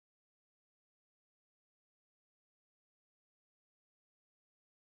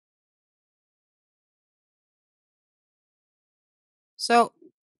So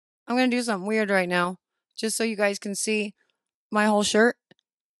I'm going to do something weird right now, just so you guys can see my whole shirt.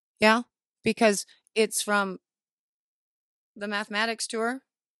 Yeah. Because it's from the mathematics tour,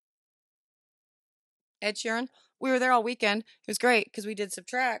 Ed Sheeran. We were there all weekend. It was great because we did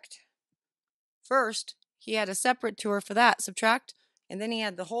Subtract first. He had a separate tour for that, Subtract. And then he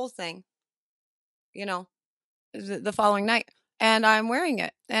had the whole thing, you know, the following night. And I'm wearing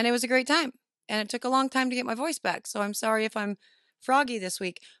it. And it was a great time. And it took a long time to get my voice back. So I'm sorry if I'm froggy this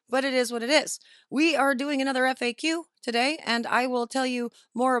week, but it is what it is. We are doing another FAQ today, and I will tell you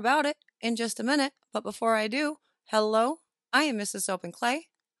more about it in just a minute. But before I do, hello, I am Mrs. Soap and Clay.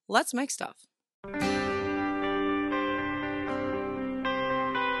 Let's make stuff.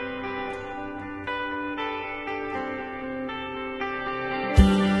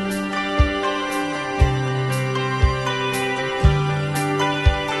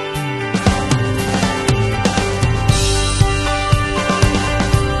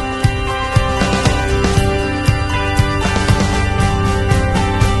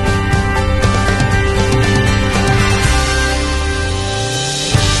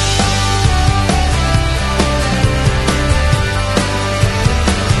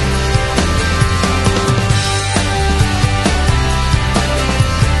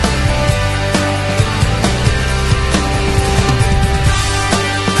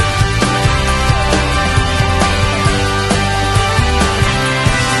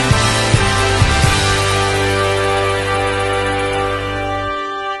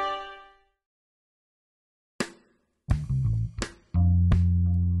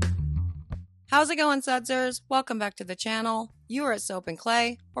 How's it going, Sudsers? Welcome back to the channel. You are at Soap and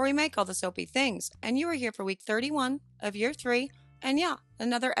Clay, where we make all the soapy things, and you are here for week 31 of year 3, and yeah,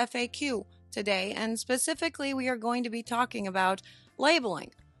 another FAQ today, and specifically we are going to be talking about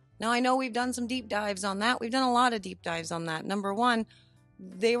labeling. Now, I know we've done some deep dives on that. We've done a lot of deep dives on that. Number 1,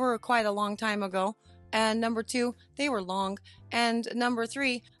 they were quite a long time ago, and number 2, they were long, and number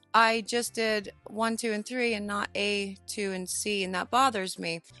 3, I just did 1, 2, and 3 and not A, 2, and C, and that bothers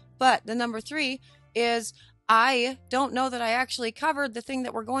me. But the number 3 is I don't know that I actually covered the thing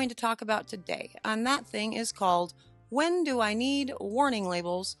that we're going to talk about today. And that thing is called, when do I need warning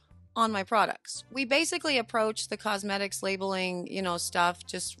labels on my products? We basically approach the cosmetics labeling, stuff,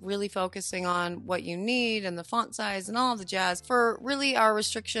 just really focusing on what you need and the font size and all the jazz for really our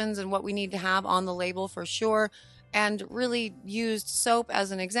restrictions and what we need to have on the label for sure. And really used soap as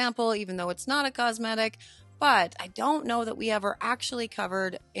an example, even though it's not a cosmetic. But I don't know that we ever actually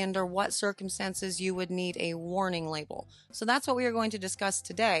covered under what circumstances you would need a warning label. So that's what we are going to discuss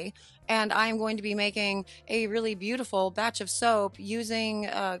today. And I'm going to be making a really beautiful batch of soap using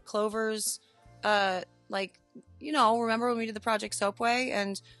Clover's, remember when we did the Project Soapway?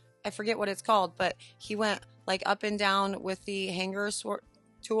 And I forget what it's called, but he went up and down with the hanger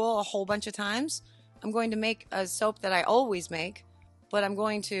tool a whole bunch of times. I'm going to make a soap that I always make, but I'm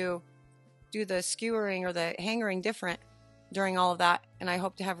going to do the skewering or the hangering different during all of that, and I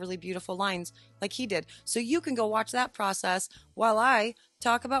hope to have really beautiful lines like he did. So you can go watch that process while I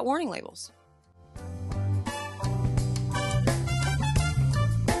talk about warning labels.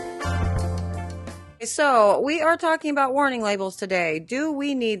 So we are talking about warning labels today. Do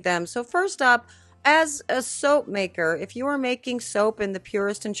we need them? So first up, as a soap maker, if you are making soap in the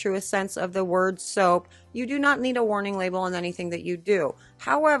purest and truest sense of the word soap, you do not need a warning label on anything that you do.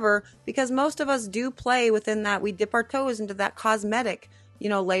 However, because most of us do play within that, we dip our toes into that cosmetic,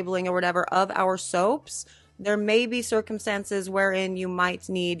 labeling or whatever of our soaps, there may be circumstances wherein you might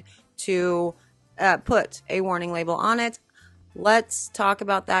need to put a warning label on it. Let's talk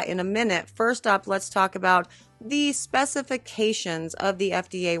about that in a minute. First up, let's talk about the specifications of the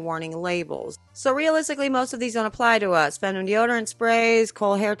FDA warning labels. So realistically, most of these don't apply to us. Feminine deodorant sprays,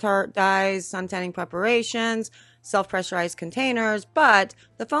 coal hair tart dyes, suntanning preparations, self-pressurized containers, but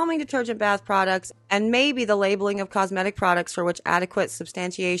the foaming detergent bath products and maybe the labeling of cosmetic products for which adequate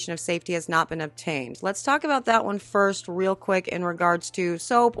substantiation of safety has not been obtained. Let's talk about that one first real quick in regards to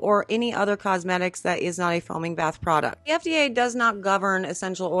soap or any other cosmetics that is not a foaming bath product. The FDA does not govern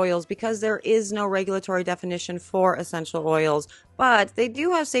essential oils because there is no regulatory definition for essential oils, but they do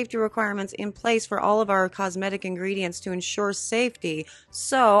have safety requirements in place for all of our cosmetic ingredients to ensure safety.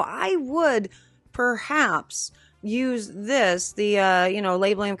 So I would perhaps use this, the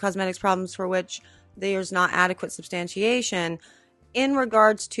labeling of cosmetics problems for which there's not adequate substantiation in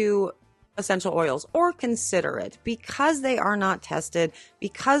regards to essential oils, or consider it, because they are not tested,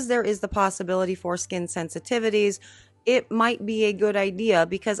 because there is the possibility for skin sensitivities. It might be a good idea,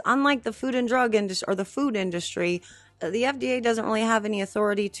 because unlike the food and drug industry or the food industry, the FDA doesn't really have any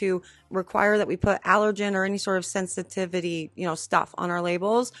authority to require that we put allergen or any sort of sensitivity, stuff on our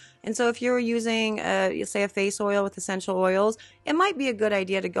labels. And so if you're using, say, a face oil with essential oils, it might be a good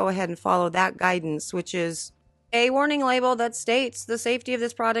idea to go ahead and follow that guidance, which is a warning label that states the safety of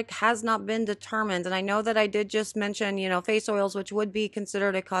this product has not been determined. And I know that I did just mention, face oils, which would be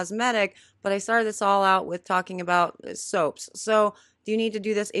considered a cosmetic, but I started this all out with talking about soaps. So do you need to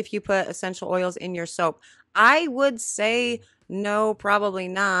do this if you put essential oils in your soap? I would say no, probably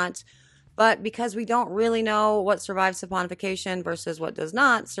not. But because we don't really know what survives saponification versus what does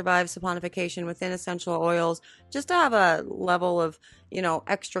not survive saponification within essential oils, just to have a level of,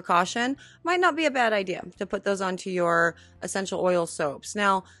 extra caution might not be a bad idea to put those onto your essential oil soaps.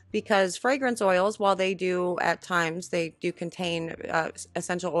 Now, because fragrance oils, while they do at times, they do contain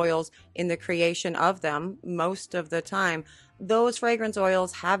essential oils in the creation of them most of the time, those fragrance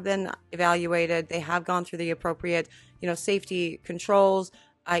oils have been evaluated. They have gone through the appropriate, safety controls,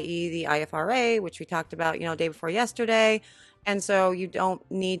 i.e. the IFRA, which we talked about, day before yesterday. And so you don't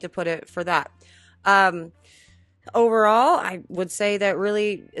need to put it for that. Overall, I would say that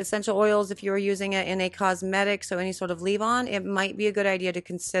really essential oils, if you're using it in a cosmetic, so any sort of leave-on, it might be a good idea to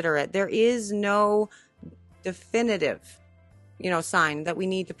consider it. There is no definitive, sign that we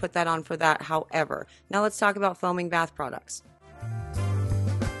need to put that on for that, however. Now let's talk about foaming bath products.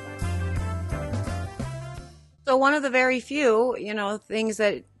 So one of the very few, things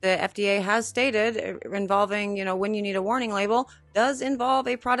that the FDA has stated involving, when you need a warning label does involve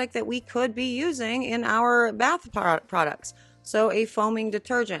a product that we could be using in our bath products. So a foaming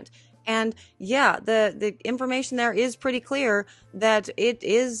detergent. And yeah, the information there is pretty clear that it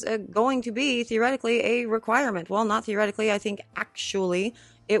is going to be theoretically a requirement. Well, not theoretically, I think actually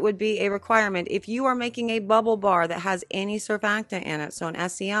it would be a requirement. If you are making a bubble bar that has any surfactant in it, so an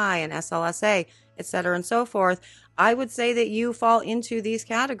SCI, an SLSA, etc., and so forth, I would say that you fall into these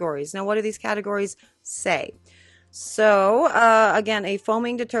categories. Now, what do these categories say? So, again, a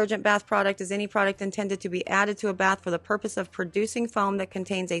foaming detergent bath product is any product intended to be added to a bath for the purpose of producing foam that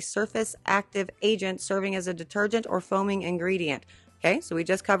contains a surface active agent serving as a detergent or foaming ingredient. Okay, so we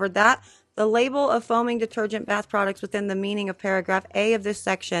just covered that. The label of foaming detergent bath products within the meaning of paragraph A of this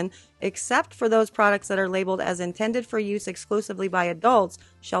section, except for those products that are labeled as intended for use exclusively by adults,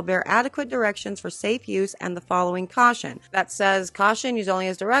 shall bear adequate directions for safe use and the following caution. That says, caution, use only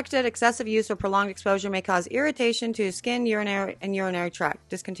as directed. Excessive use or prolonged exposure may cause irritation to skin, urinary tract.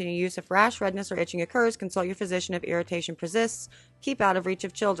 Discontinue use if rash, redness, or itching occurs. Consult your physician if irritation persists. Keep out of reach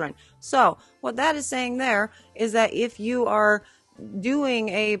of children. So, what that is saying there is that if you are doing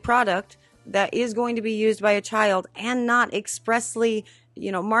a product that is going to be used by a child and not expressly,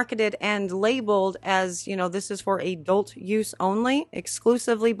 marketed and labeled as, this is for adult use only,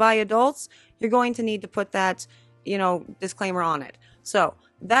 exclusively by adults, you're going to need to put that, disclaimer on it. So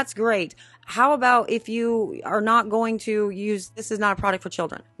that's great. How about if you are not going to use, this is not a product for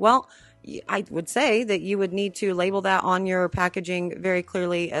children? Well, I would say that you would need to label that on your packaging very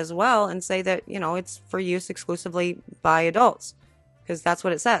clearly as well and say that, it's for use exclusively by adults, because that's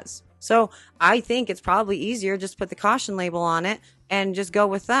what it says. So I think it's probably easier just to put the caution label on it and just go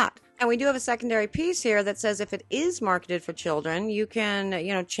with that. And we do have a secondary piece here that says if it is marketed for children, you can,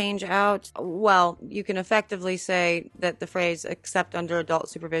 change out, you can effectively say that the phrase except under adult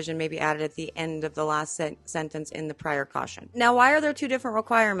supervision may be added at the end of the last sentence in the prior caution. Now, why are there two different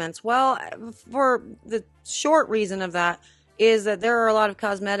requirements? Well, for the short reason of that is that there are a lot of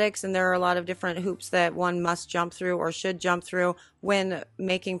cosmetics and there are a lot of different hoops that one must jump through or should jump through when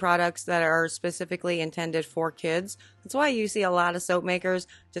making products that are specifically intended for kids. That's why you see a lot of soap makers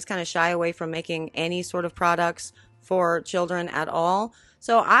just kind of shy away from making any sort of products for children at all.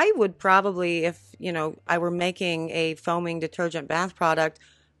 So I would probably, if, I were making a foaming detergent bath product,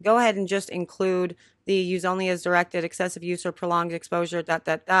 go ahead and just include the use only as directed, excessive use or prolonged exposure,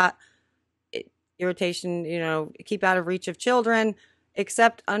 irritation, keep out of reach of children,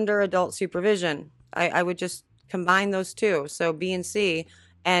 except under adult supervision. I would just combine those two, so B and C,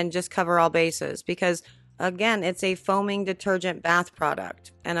 and just cover all bases. Because, again, it's a foaming detergent bath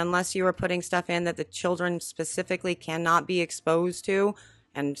product. And unless you are putting stuff in that the children specifically cannot be exposed to,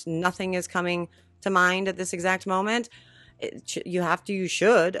 and nothing is coming to mind at this exact moment, you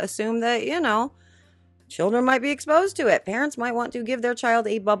should assume that, children might be exposed to it. Parents might want to give their child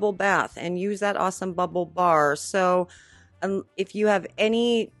a bubble bath and use that awesome bubble bar. So if you have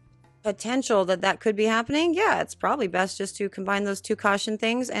any potential that could be happening, it's probably best just to combine those two caution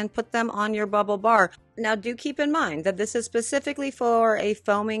things and put them on your bubble bar. Now, do keep in mind that this is specifically for a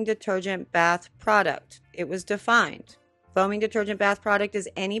foaming detergent bath product. It was defined. Foaming detergent bath product is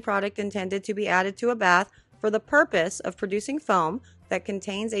any product intended to be added to a bath for the purpose of producing foam that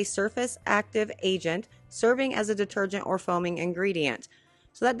contains a surface active agent serving as a detergent or foaming ingredient.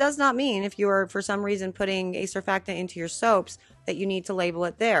 So that does not mean if you are for some reason putting a surfactant into your soaps that you need to label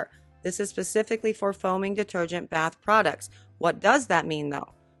it there. This is specifically for foaming detergent bath products. What does that mean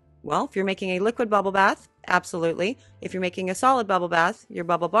though? Well, if you're making a liquid bubble bath, absolutely. If you're making a solid bubble bath, your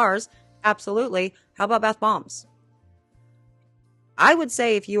bubble bars, absolutely. How about bath bombs? I would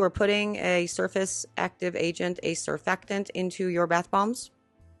say if you are putting a surface active agent, a surfactant into your bath bombs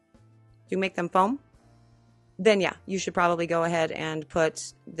to make them foam, then yeah, you should probably go ahead and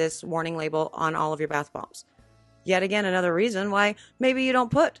put this warning label on all of your bath bombs. Yet again, another reason why maybe you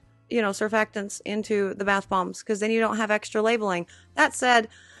don't put, surfactants into the bath bombs, because then you don't have extra labeling. That said,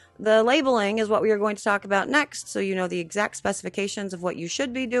 the labeling is what we are going to talk about next, so you know the exact specifications of what you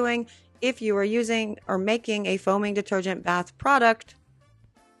should be doing if you are using or making a foaming detergent bath product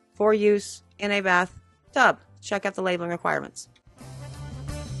for use in a bath tub. Check out the labeling requirements.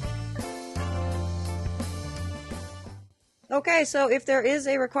 Okay, so if there is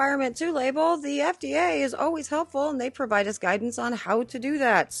a requirement to label, the FDA is always helpful and they provide us guidance on how to do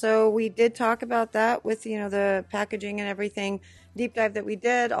that. So we did talk about that with, the packaging and everything deep dive that we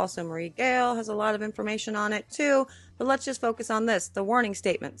did. Also, Marie Gale has a lot of information on it too. But let's just focus on this, the warning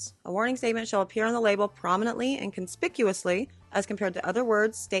statements. A warning statement shall appear on the label prominently and conspicuously as compared to other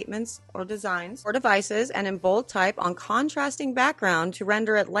words, statements, or designs, or devices, and in bold type on contrasting background to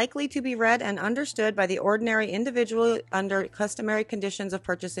render it likely to be read and understood by the ordinary individual under customary conditions of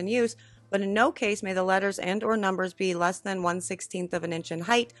purchase and use, but in no case may the letters and or numbers be less than 1/16 of an inch in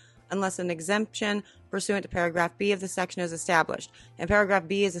height, unless an exemption pursuant to paragraph B of the section is established. And paragraph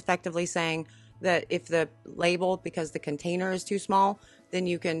B is effectively saying that if the label, because the container is too small, then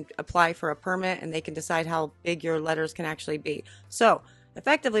you can apply for a permit and they can decide how big your letters can actually be. So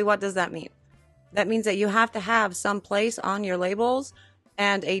effectively, what does that mean? That means that you have to have some place on your labels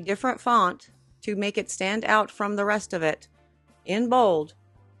and a different font to make it stand out from the rest of it in bold,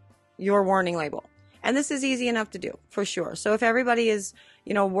 your warning label. And this is easy enough to do for sure. So if everybody is,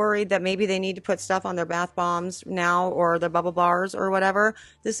 worried that maybe they need to put stuff on their bath bombs now or their bubble bars or whatever,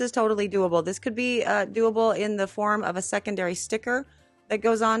 this is totally doable. This could be doable in the form of a secondary sticker that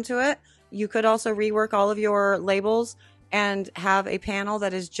goes onto it. You could also rework all of your labels and have a panel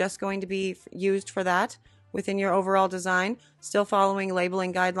that is just going to be used for that within your overall design, still following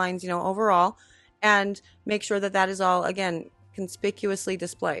labeling guidelines, overall, and make sure that that is all, again, conspicuously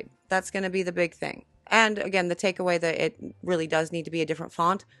displayed. That's going to be the big thing. And again, the takeaway that it really does need to be a different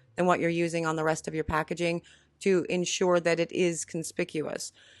font than what you're using on the rest of your packaging to ensure that it is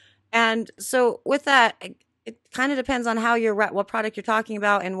conspicuous. And so with that, it kind of depends on how what product you're talking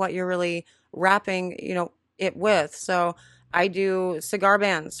about and what you're really wrapping, it with. So I do cigar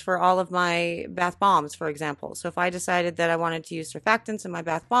bands for all of my bath bombs, for example. So if I decided that I wanted to use surfactants in my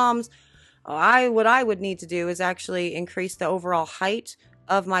bath bombs, what I would need to do is actually increase the overall height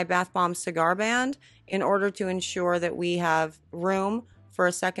of my bath bomb cigar band in order to ensure that we have room for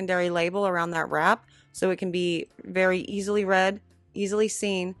a secondary label around that wrap so it can be very easily read, easily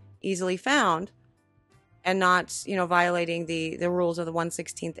seen, easily found, and not, violating the rules of the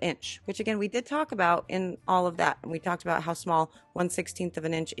 1/16 inch, which again, we did talk about in all of that. And we talked about how small 1/16 of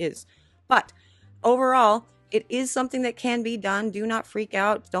an inch is. But overall, it is something that can be done. Do not freak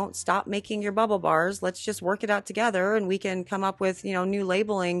out. Don't stop making your bubble bars. Let's just work it out together and we can come up with, new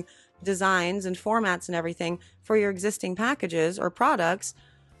labeling designs and formats and everything for your existing packages or products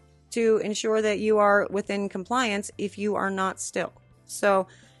to ensure that you are within compliance if you are not still. So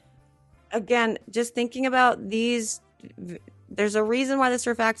again, just thinking about these, there's a reason why the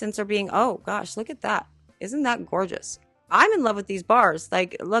surfactants are being, oh gosh, look at that. Isn't that gorgeous? I'm in love with these bars.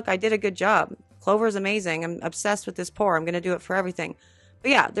 Like, look, I did a good job. Clover is amazing. I'm obsessed with this pour. I'm going to do it for everything.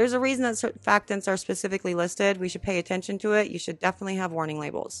 But yeah, there's a reason that surfactants are specifically listed. We should pay attention to it. You should definitely have warning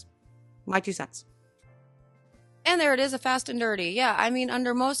labels. My 2 cents. And there it is, a fast and dirty. Yeah, I mean,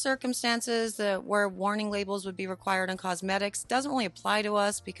 under most circumstances where warning labels would be required on cosmetics, doesn't really apply to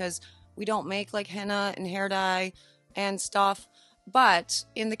us because we don't make like henna and hair dye and stuff. But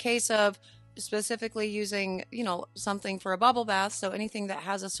in the case of specifically using, something for a bubble bath, so anything that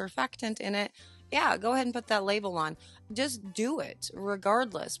has a surfactant in it, yeah, go ahead and put that label on. Just do it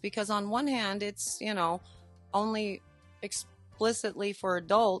regardless, because on one hand, it's, only explicitly for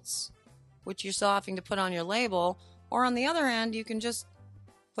adults, which you're still having to put on your label, or on the other hand, you can just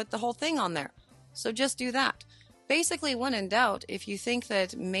put the whole thing on there. So just do that. Basically, when in doubt, if you think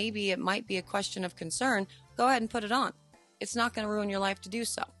that maybe it might be a question of concern, go ahead and put it on. It's not going to ruin your life to do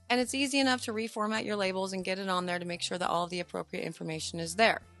so. And it's easy enough to reformat your labels and get it on there to make sure that all of the appropriate information is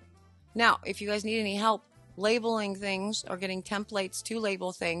there. Now, if you guys need any help labeling things or getting templates to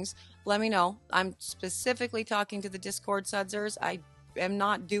label things, let me know. I'm specifically talking to the Discord sudsers. I am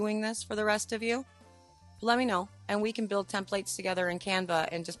not doing this for the rest of you. Let me know, and we can build templates together in Canva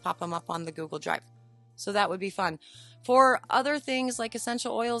and just pop them up on the Google Drive. So that would be fun. For other things like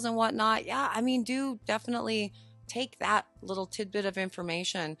essential oils and whatnot, yeah, I mean, do definitely take that little tidbit of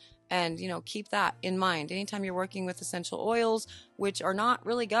information and, keep that in mind. Anytime you're working with essential oils, which are not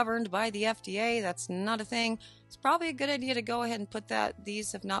really governed by the FDA, that's not a thing. It's probably a good idea to go ahead and put that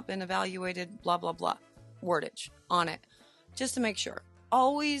these have not been evaluated, blah, blah, blah, wordage on it, just to make sure.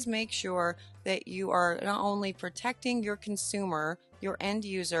 Always make sure that you are not only protecting your consumer, your end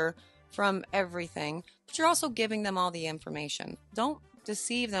user, from everything, but you're also giving them all the information. Don't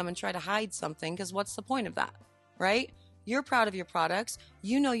deceive them and try to hide something, because what's the point of that, right? You're proud of your products.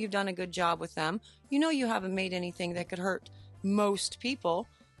 You know you've done a good job with them. You know you haven't made anything that could hurt most people.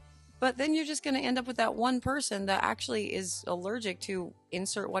 But then you're just going to end up with that one person that actually is allergic to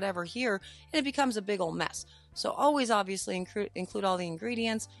insert whatever here, and it becomes a big old mess. So always obviously include all the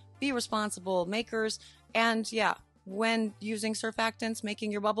ingredients, be responsible makers, and yeah, when using surfactants,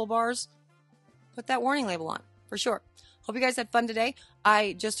 making your bubble bars, put that warning label on for sure. Hope you guys had fun today.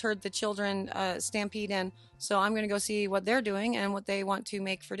 I just heard the children stampede in, so I'm going to go see what they're doing and what they want to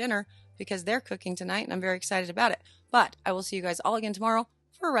make for dinner, because they're cooking tonight and I'm very excited about it. But I will see you guys all again tomorrow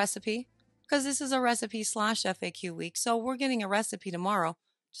for a recipe, because this is a recipe / FAQ week. So we're getting a recipe tomorrow.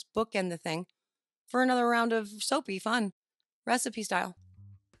 Just bookend the thing for another round of soapy fun, recipe style.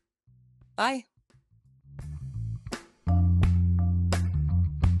 Bye.